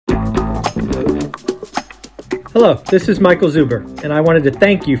Hello, this is Michael Zuber, and I wanted to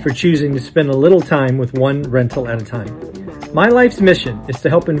thank you for choosing to spend a little time with one rental at a time. My life's mission is to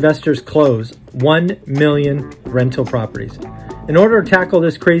help investors close 1 million rental properties. In order to tackle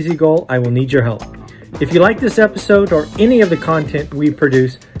this crazy goal, I will need your help. If you like this episode or any of the content we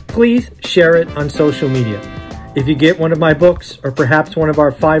produce, please share it on social media. If you get one of my books or perhaps one of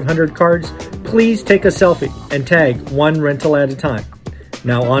our 500 cards, please take a selfie and tag one rental at a time.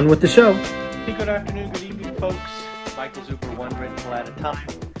 Now on with the show. Hey, good afternoon, good evening, folks. Michael Zuber, one rental at a time.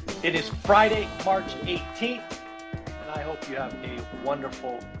 It is Friday, March 18th, and I hope you have a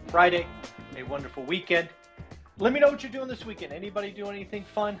wonderful Friday, a wonderful weekend. Let me know what you're doing this weekend. Anybody do anything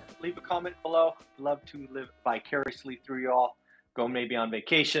fun? Leave a comment below. Love to live vicariously through you all. Go maybe on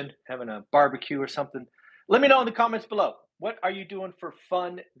vacation, having a barbecue or something. Let me know in the comments below. What are you doing for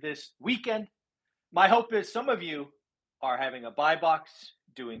fun this weekend? My hope is some of you are having a buy box,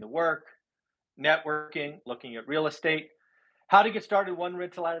 doing the work, networking, looking at real estate. How to get started one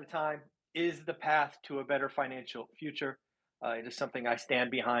rental at a time is the path to a better financial future. It is something I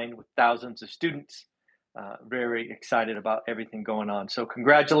stand behind with thousands of students. Very excited about everything going on. So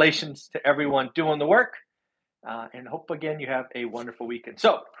congratulations to everyone doing the work, and hope again you have a wonderful weekend.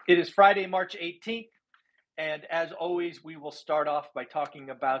 So it is Friday, March 18th. And as always, we will start off by talking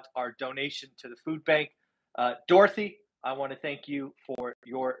about our donation to the food bank. Dorothy, I want to thank you for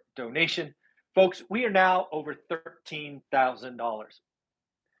your donation. Folks, we are now over $13,000.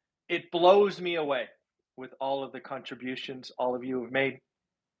 It blows me away with all of the contributions all of you have made.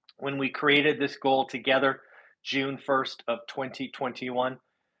 When we created this goal together, June 1st of 2021,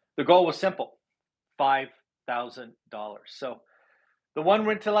 the goal was simple, $5,000. So the One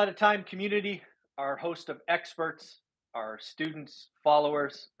Rental at a Time community, our host of experts, our students,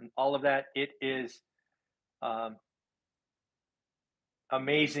 followers, and all of that, it is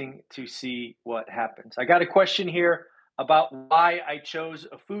amazing to see what happens. I got a question here about why I chose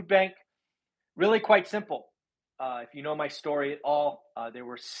a food bank. Really quite simple. If you know my story at all, there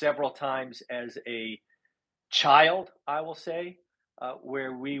were several times as a child, I will say,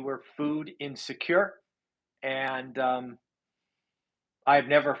 where we were food insecure. And I've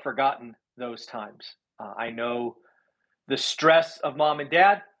never forgotten those times. I know the stress of mom and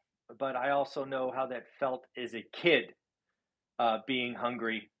dad, but I also know how that felt as a kid, being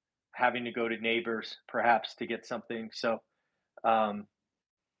hungry, having to go to neighbors perhaps to get something. So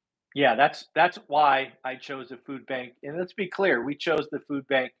yeah, that's why I chose the food bank. And let's be clear, we chose the food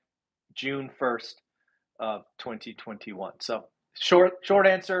bank June 1st of 2021. So short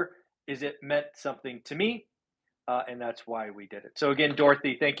answer is it meant something to me, and that's why we did it. So again,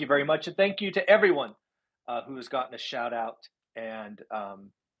 Dorothy, thank you very much, and thank you to everyone who has gotten a shout out and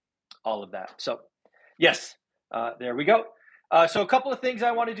all of that. So yes, there we go. So a couple of things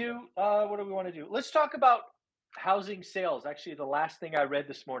I want to do. What do we want to do? Let's talk about housing sales. Actually, the last thing I read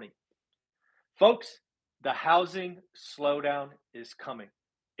this morning. Folks, the housing slowdown is coming.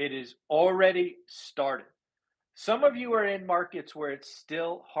 It is already started. Some of you are in markets where it's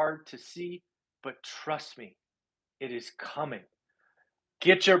still hard to see, but trust me, it is coming.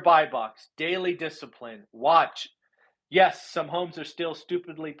 Get your buy box, daily discipline, watch. Yes, some homes are still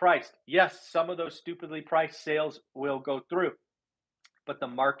stupidly priced. Yes, some of those stupidly priced sales will go through, but the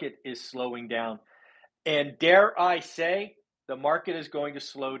market is slowing down. And dare I say, the market is going to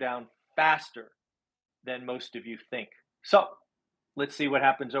slow down faster than most of you think. So let's see what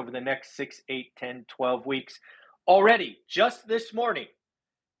happens over the next 6, 8, 10, 12 weeks. Already, just this morning,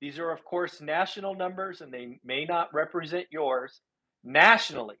 these are, of course, national numbers, and they may not represent yours.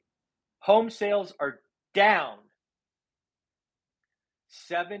 Nationally, home sales are down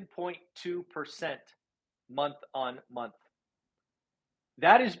 7.2% month on month.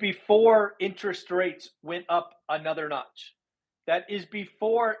 That is before interest rates went up another notch. That is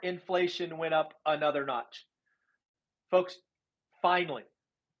before inflation went up another notch. Folks, finally,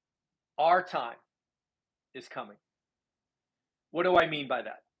 our time is coming. What do I mean by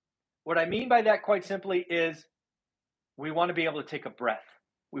that? What I mean by that, quite simply, is we want to be able to take a breath.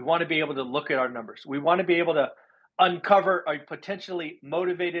 We want to be able to look at our numbers. We want to be able to uncover a potentially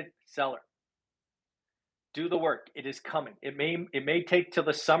motivated seller. Do the work. It is coming. It may take till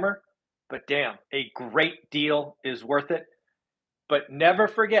the summer, but damn, a great deal is worth it. But never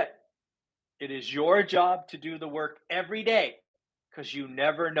forget, it is your job to do the work every day, because you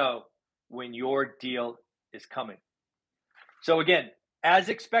never know when your deal is coming. So again, as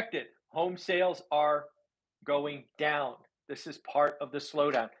expected, home sales are going down. This is part of the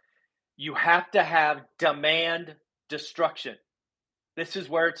slowdown. You have to have demand destruction. This is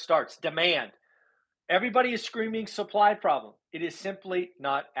where it starts. Demand. Everybody is screaming supply problem. It is simply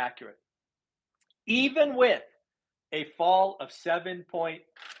not accurate. Even with a fall of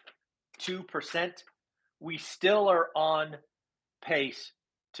 7.2%. We still are on pace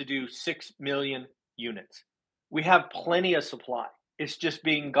to do 6 million units. We have plenty of supply. It's just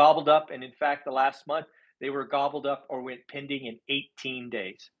being gobbled up. And in fact, the last month, they were gobbled up or went pending in 18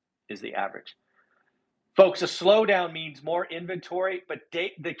 days is the average. Folks, a slowdown means more inventory, but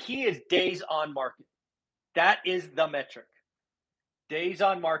the key is days on market. That is the metric. Days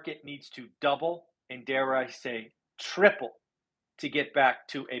on market needs to double and, dare I say, triple to get back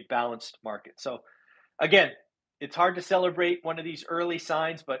to a balanced market. So again, it's hard to celebrate one of these early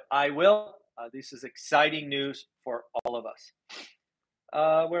signs, but I will. This is exciting news for all of us.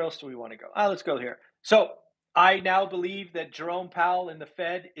 Where else do we want to go? Let's go here. So I now believe that Jerome Powell and the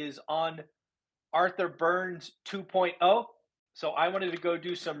Fed is on Arthur Burns 2.0. So I wanted to go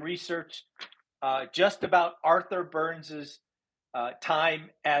do some research just about Arthur Burns's time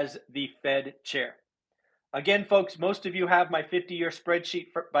as the Fed chair. Again, folks, most of you have my 50-year spreadsheet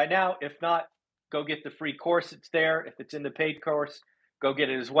by now. If not, go get the free course. It's there. If it's in the paid course, go get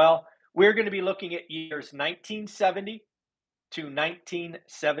it as well. We're going to be looking at years 1970 to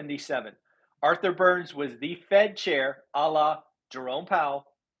 1977. Arthur Burns was the Fed chair, a la Jerome Powell,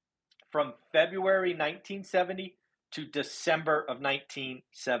 from February 1970 to December of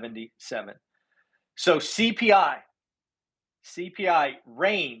 1977. So CPI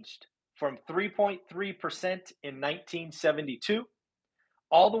ranged from 3.3% in 1972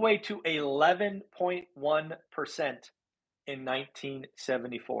 all the way to 11.1% in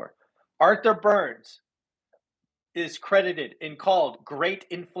 1974. Arthur Burns is credited and called Great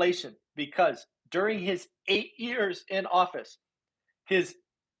Inflation because during his 8 years in office, his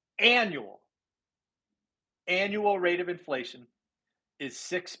annual rate of inflation is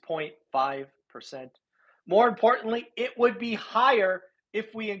 6.5%. More importantly, it would be higher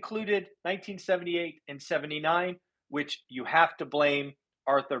if we included 1978 and 79, which you have to blame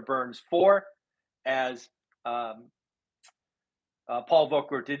Arthur Burns for, as Paul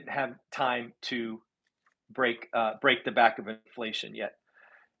Volcker didn't have time to break the back of inflation yet.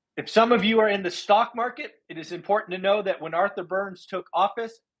 If some of you are in the stock market, it is important to know that when Arthur Burns took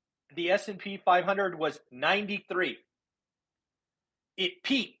office, the S&P 500 was 93. It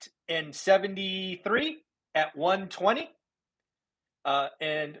peaked in 73 at 120.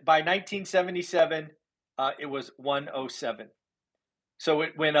 And by 1977, it was 107. So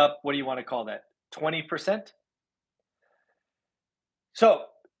it went up, what do you want to call that? 20%? So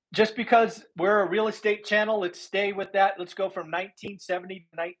just because we're a real estate channel, let's stay with that. Let's go from 1970 to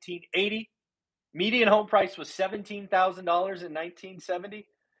 1980. Median home price was $17,000 in 1970.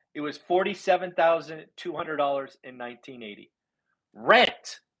 It was $47,200 in 1980.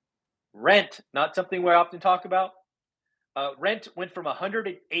 Rent, not something we often talk about. Rent went from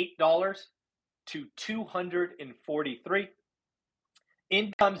 $108 to $243.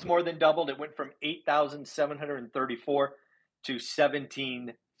 Incomes more than doubled. It went from $8,734 to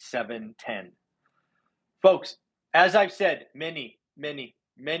 $17,710. Folks, as I've said many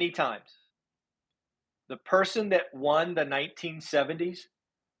times, the person that won the 1970s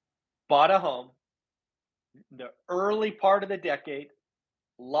bought a home in the early part of the decade,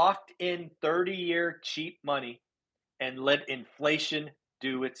 locked in 30-year cheap money, and let inflation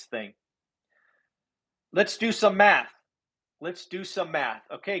do its thing. Let's do some math.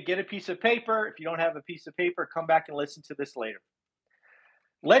 Okay, get a piece of paper. If you don't have a piece of paper, come back and listen to this later.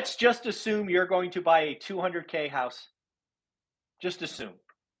 Let's just assume you're going to buy a $200K house. Just assume.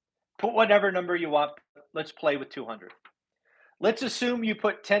 Put whatever number you want. Let's play with 200. Let's assume you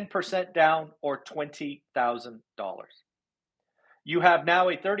put 10% down or $20,000. You have now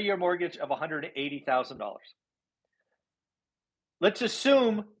a 30-year mortgage of $180,000. Let's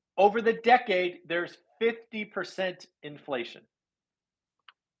assume over the decade there's 50% inflation.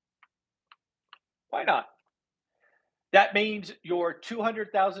 Why not? That means your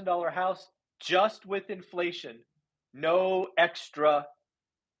 $200,000 house, just with inflation, no extra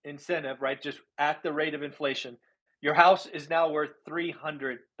incentive, right? Just at the rate of inflation, your house is now worth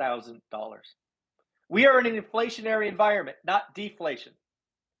 $300,000. We are in an inflationary environment, not deflation.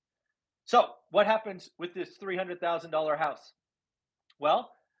 So what happens with this $300,000 house?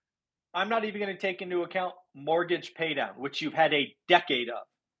 Well, I'm not even going to take into account mortgage paydown, which you've had a decade of.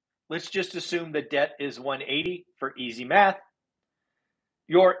 Let's just assume the debt is 180 for easy math.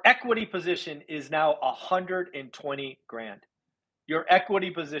 Your equity position is now 120 grand. Your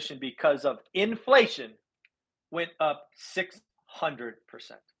equity position, because of inflation, went up 600%.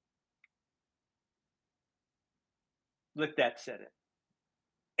 Let that set in.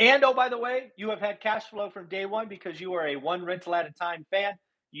 And oh, by the way, you have had cash flow from day one because you are a one rental at a time fan.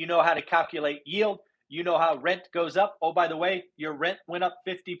 You know how to calculate yield. You know how rent goes up. Oh, by the way, your rent went up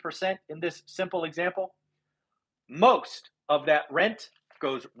 50% in this simple example. Most of that rent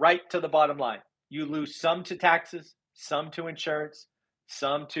goes right to the bottom line. You lose some to taxes, some to insurance,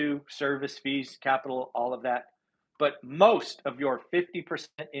 some to service fees, capital, all of that. But most of your 50%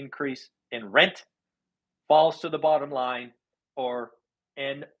 increase in rent falls to the bottom line, or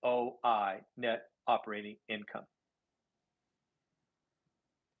NOI, net operating income.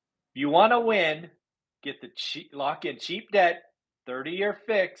 If you want to win, lock in cheap debt, 30-year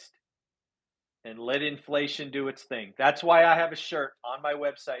fixed, and let inflation do its thing. That's why I have a shirt on my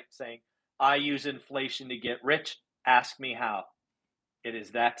website saying, I use inflation to get rich. Ask me how. It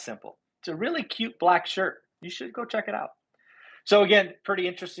is that simple. It's a really cute black shirt. You should go check it out. So again, pretty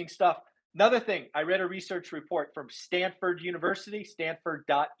interesting stuff. Another thing, I read a research report from Stanford University,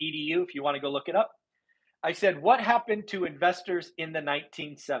 stanford.edu, if you want to go look it up. I said, what happened to investors in the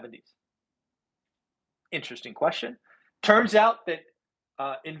 1970s? Interesting question. Turns out that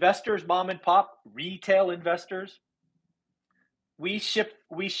investors, mom and pop, retail investors, we shifted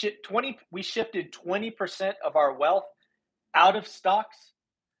 20% of our wealth out of stocks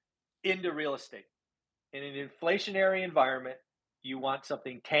into real estate. In an inflationary environment, you want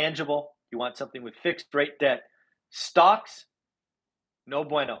something tangible. You want something with fixed rate debt. Stocks, no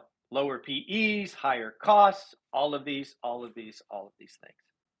bueno. Lower PEs, higher costs, all of these things.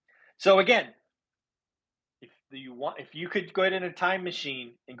 So again, if you could go in a time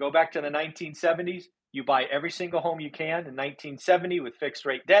machine and go back to the 1970s, you buy every single home you can in 1970 with fixed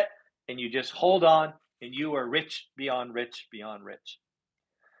rate debt, and you just hold on, and you are rich beyond rich beyond rich.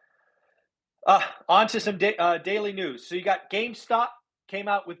 On to some daily news. So you got GameStop came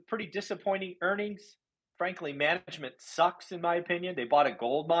out with pretty disappointing earnings. Frankly, management sucks, in my opinion. They bought a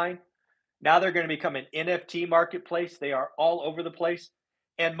gold mine. Now they're going to become an NFT marketplace. They are all over the place.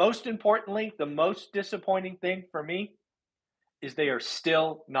 And most importantly, the most disappointing thing for me is they are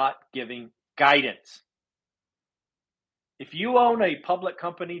still not giving guidance. If you own a public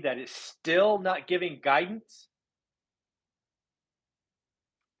company that is still not giving guidance,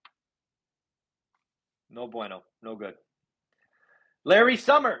 no bueno, no good. Larry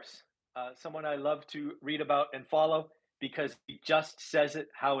Summers, someone I love to read about and follow because he just says it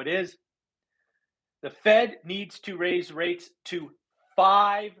how it is. The Fed needs to raise rates to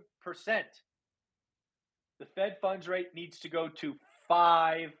 5%. The Fed funds rate needs to go to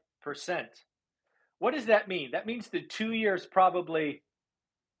 5%. What does that mean? That means the 2 years probably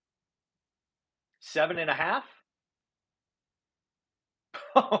 7.5.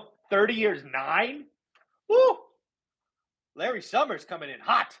 30 years 9. Woo! Larry Summers coming in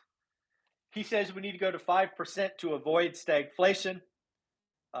hot. He says we need to go to 5% to avoid stagflation.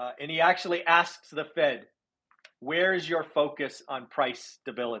 And he actually asks the Fed, where is your focus on price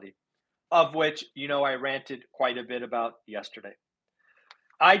stability? Of which, I ranted quite a bit about yesterday.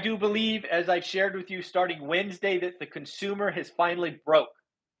 I do believe, as I've shared with you starting Wednesday, that the consumer has finally broke.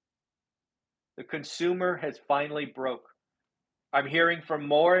 The consumer has finally broke. I'm hearing from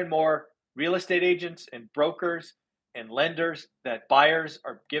more and more real estate agents and brokers and lenders that buyers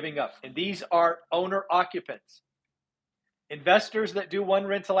are giving up. And these are owner occupants. Investors that do one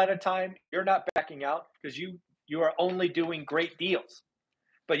rental at a time, you're not backing out because you are only doing great deals.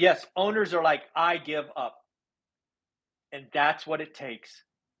 But yes, owners are like, I give up. And that's what it takes.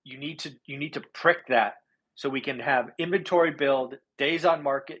 You need to prick that so we can have inventory build, days on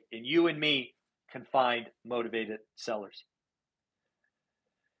market, and you and me can find motivated sellers.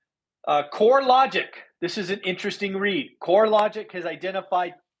 CoreLogic. This is an interesting read. CoreLogic has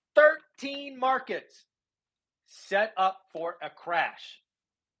identified 13 markets set up for a crash.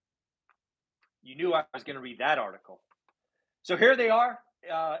 You knew I was going to read that article. So here they are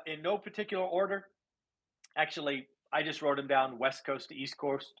in no particular order. Actually, I just wrote them down West Coast to East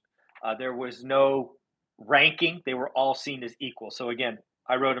Coast. There was no ranking. They were all seen as equal. So again,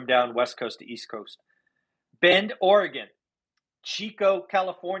 I wrote them down West Coast to East Coast. Bend, Oregon. Chico,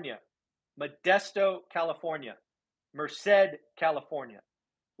 California. Modesto, California. Merced, California.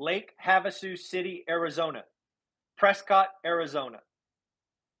 Lake Havasu City, Arizona. Prescott, Arizona.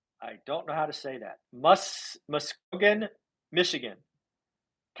 I don't know how to say that. Muskegon, Michigan.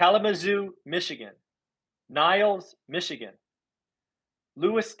 Kalamazoo, Michigan. Niles, Michigan.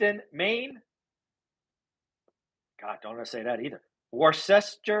 Lewiston, Maine. God, don't want to say that either.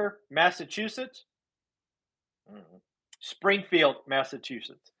 Worcester, Massachusetts. Springfield,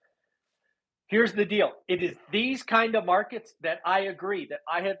 Massachusetts. Here's the deal. It is these kind of markets that I agree that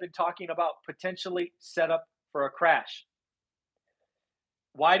I have been talking about potentially set up for a crash.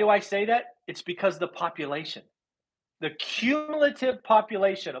 Why do I say that? It's because the population. The cumulative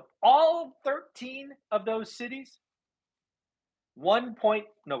population of all 13 of those cities,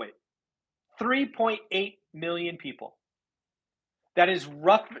 3.8 million people. That is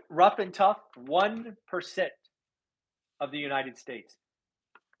rough and tough, 1% of the United States.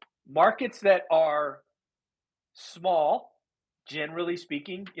 Markets that are small, generally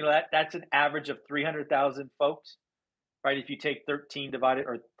speaking, that's an average of 300,000 folks, right? If you take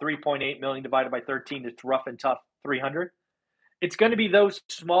 3.8 million divided by 13, it's rough and tough 300. It's going to be those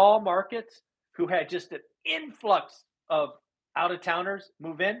small markets who had just an influx of out-of-towners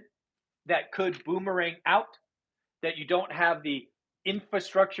move in that could boomerang out, that you don't have the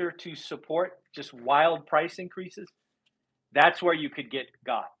infrastructure to support just wild price increases. That's where you could get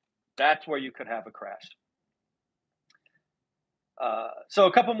got. That's where you could have a crash. So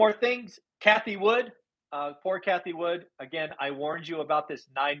a couple more things. Cathie Wood, poor Cathie Wood. Again, I warned you about this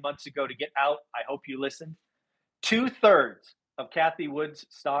 9 months ago to get out. I hope you listened. 2/3 of Cathie Wood's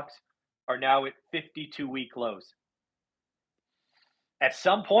stocks are now at 52-week lows. At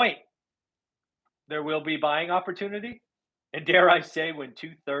some point, there will be buying opportunity. And dare I say, when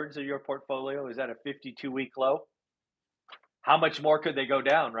 2/3 of your portfolio is at a 52-week low, how much more could they go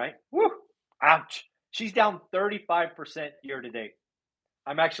down, right? Woo! Ouch. She's down 35% year to date.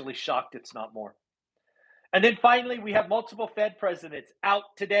 I'm actually shocked it's not more. And then finally, we have multiple Fed presidents out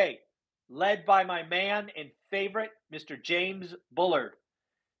today, led by my man and favorite, Mr. James Bullard.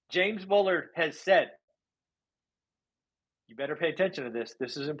 James Bullard has said, you better pay attention to this.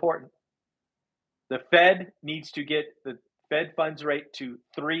 This is important. The Fed needs to get the Fed funds rate to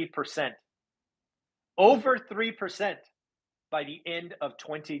 3%, over 3% by the end of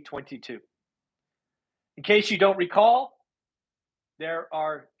 2022. In case you don't recall, there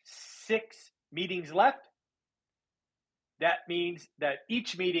are 6 meetings left. That means that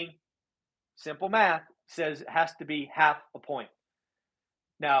each meeting, simple math, says it has to be half a point.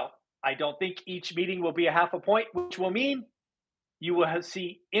 Now, I don't think each meeting will be a half a point, which will mean you will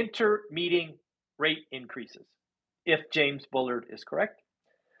see inter-meeting rate increases, if James Bullard is correct.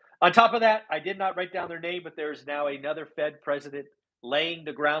 On top of that, I did not write down their name, but there is now another Fed president laying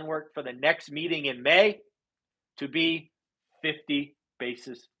the groundwork for the next meeting in May to be 50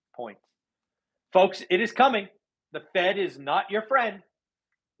 basis points. Folks, it is coming. The Fed is not your friend.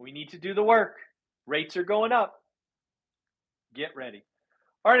 We need to do the work. Rates are going up. Get ready.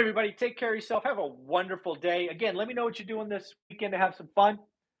 All right, everybody, take care of yourself. Have a wonderful day. Again, let me know what you're doing this weekend to have some fun.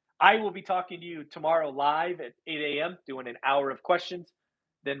 I will be talking to you tomorrow live at 8 a.m., doing an hour of questions.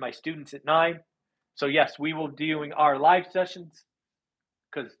 Then my students at 9. So, yes, we will be doing our live sessions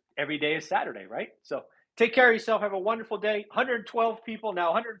because every day is Saturday, right? So take care of yourself. Have a wonderful day. 112 people,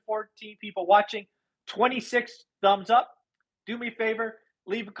 now 114 people watching. 26 thumbs up. Do me a favor.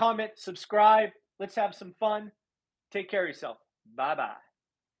 Leave a comment. Subscribe. Let's have some fun. Take care of yourself. Bye-bye.